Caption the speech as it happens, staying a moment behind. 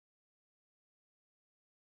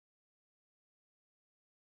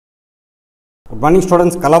Good morning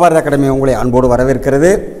students, Kalavar Academy உங்களை அன்போடு வரவேற்கிறது.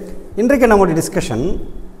 இன்றைக்கு நம்மளுடைய டிஸ்கஷன்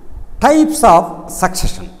டைப்ஸ் ஆஃப்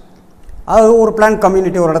சக்சஷன். அது ஒரு பிளான்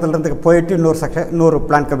கம்யூனிட்டி ஒரு இடத்துல இருந்து போயிட்டு இன்னொரு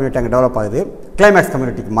பிளான் கம்யூனிட்டி அங்கே டெவலப் ஆகுது, கிளைமேக்ஸ்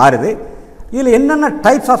கம்யூனிட்டிக்கு மாறுது. இதில் என்னென்ன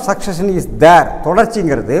types of succession is there,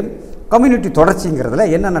 தொடர்ச்சிங்கிறது community தொடர்ச்சிங்கிறதுல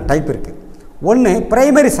என்னென்ன டைப் இருக்குது. ஒன்று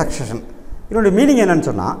பிரைமரி சக்சஷன். இதனுடைய மீனிங் என்னன்னு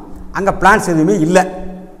சொன்னால் அங்கே பிளான்ஸ் எதுவுமே இல்லை,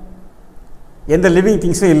 எந்த லிவிங்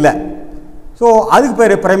திங்ஸும் இல்லை. ஸோ அதுக்கு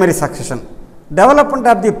பேர் primary succession. Development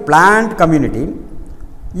of the plant community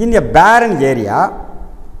in a barren area.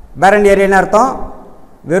 Barren area என்ன அர்த்தம்?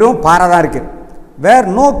 வெறும் பாறை தான் இருக்குது. Where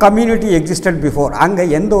no community existed before. அங்கே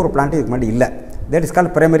எந்த ஒரு பிளான்ட்டும் இதுக்கு முன்னாடி இல்லை. That is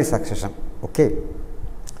called primary succession. Okay.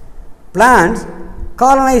 Plants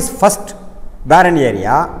colonize first barren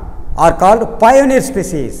area are called pioneer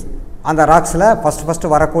species. அந்த ராக்ஸில்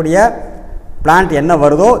ஃபஸ்ட் வரக்கூடிய பிளான்ட் என்ன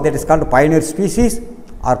வருதோ that is called pioneer species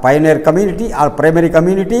or pioneer community or primary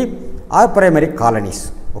community or primary colonies.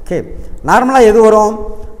 Okay. Normally எது வரும்?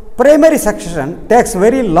 Primary succession takes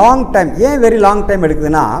very long time. ஏன் very long time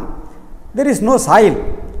எடுக்குதுன்னா there is no soil.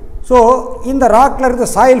 So இந்த ராக்கில் இருந்து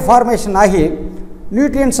soil formation ஆகி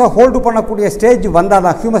நியூட்ரியன்ஸை hold பண்ணக்கூடிய stage வந்தால்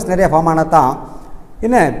தான் humus நிறைய ஃபார்ம் ஆனால் தான்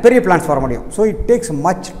இன்னும் பெரிய பிளான்ட்ஸ் வர முடியும். So it takes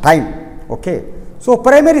much time. Okay. So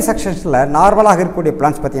primary செக்ஷன்ஸில் நார்மலாக இருக்கக்கூடிய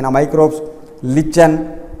பிளான்ட்ஸ் பார்த்தீங்கன்னா மைக்ரோப்ஸ், லிச்சன்,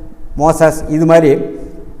 மோசஸ், இது மாதிரி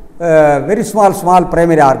வெரி ஸ்மால்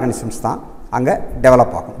பிரைமரி ஆர்கானிசம்ஸ் தான் அங்கே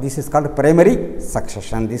டெவலப் ஆகும். This is called primary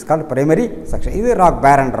succession. This called primary succession. இது ராக்,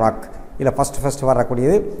 பேரன் ராக். இதில் ஃபஸ்ட்டு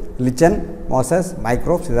வரக்கூடியது லிச்சன், மோசஸ்,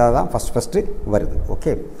 மைக்ரோப்ஸ், இதாக தான் ஃபஸ்ட்டு வருது.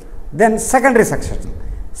 ஓகே. தென் செகண்டரி சக்சஷன்.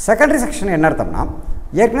 செகண்டரி செக்ஷன் என்ன அர்த்தம்னா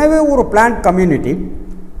ஏற்கனவே ஒரு பிளான்ட் கம்யூனிட்டி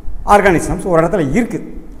ஆர்கானிசம்ஸ் ஒரு இடத்துல இருக்குது,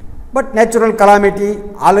 பட் நேச்சுரல் கலாமிட்டி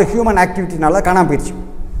அல்லது ஹியூமன் ஆக்டிவிட்டினால காணாமல் போயிடுச்சு.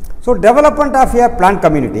 So development of A plant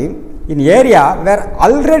community in area where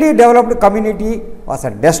already developed community was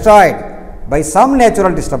destroyed by some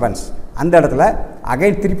natural disturbance. அந்த இடத்துல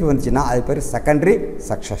அகைன் திருப்பி வந்துச்சுன்னா அது பேர் செகண்டரி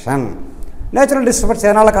சக்சஷன். நேச்சுரல் டிஸ்டர்பன்ஸ்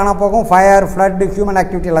எதனால் காண போகும்? ஃபயர், ஃப்ளட், ஹியூமன்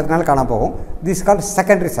ஆக்டிவிட்டி எல்லாத்தினாலும் காண போகும். This called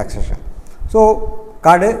secondary succession. So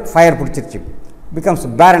காடு ஃபயர் பிடிச்சிருச்சு, பிகம்ஸ்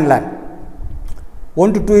பேரன் land.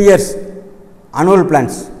 1 to 2 years annual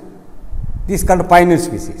plants. These called pioneer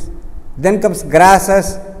species. Then comes grasses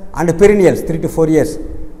and perennials, 3 to 4 years.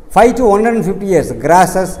 5 to 150 years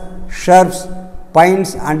grasses, shrubs, pines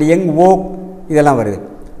and young oak இதெல்லாம் வருது.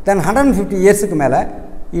 Then 150 இயர்ஸுக்கு மேலே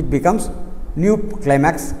it becomes new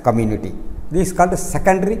climax community. This is called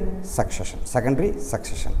secondary succession. Secondary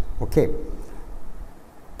succession. Okay.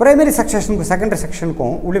 Primary succession secondary succession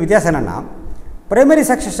உள்ள வித்தியாசம் என்னன்னா primary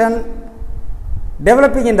succession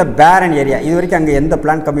developing in the barren area. இது வரைக்கும் அங்கே எந்த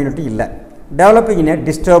plant community இல்லை. Developing in a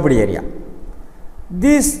disturbed area.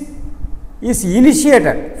 This is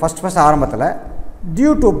initiated first ஆரம்பத்தில்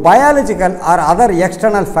due to biological or other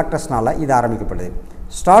external factorsனால இது ஆரம்பிக்கப்படுது.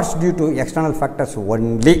 starts due to external factors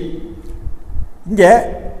only. இங்கே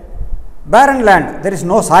barren land, there is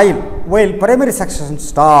no soil, while primary succession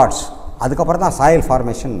starts. அதுக்கப்புறம் தான் soil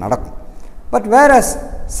formation நடக்கும். But whereas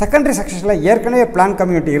secondary successionல ஏற்கனவே plant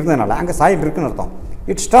community இருந்ததுனால அங்கே soil இருக்குன்னு அர்த்தம்.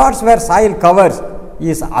 it starts where soil covers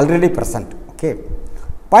is already present. Okay.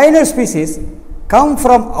 Pioneer species come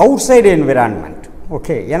from outside environment.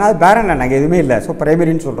 Okay. ஏன்னா அது பேரன் லேண்ட், அங்கே எதுவுமே இல்லை. ஸோ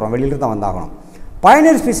பிரைமரின்னு சொல்கிறோம், வெளியில் தான் வந்தாகணும்.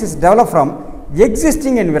 Pioneer species develop from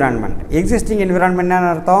existing environment. Existing environment என்ன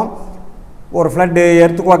அர்த்தம்? ஒரு ஃப்ளட்டு,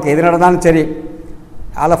 எர்த்குவாக் எது நடந்தாலும் சரி,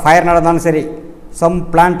 அதில் ஃபயர் நடந்தாலும் சரி, சம்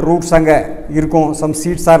பிளான்ட் ரூட்ஸ் அங்கே இருக்கும், some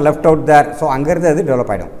seeds are left out there. So அங்கேருந்து அது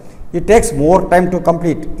டெவலப் ஆகிடும். It takes more time to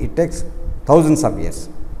complete. It takes thousands of years.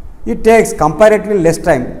 It takes comparatively less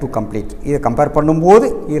time to complete. இதை கம்பேர் பண்ணும்போது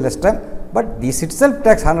இது less time. But this itself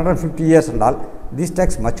takes 150 years and all. This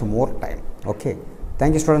takes much more time. Okay.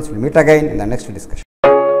 Thank you students. We'll meet again in the next discussion.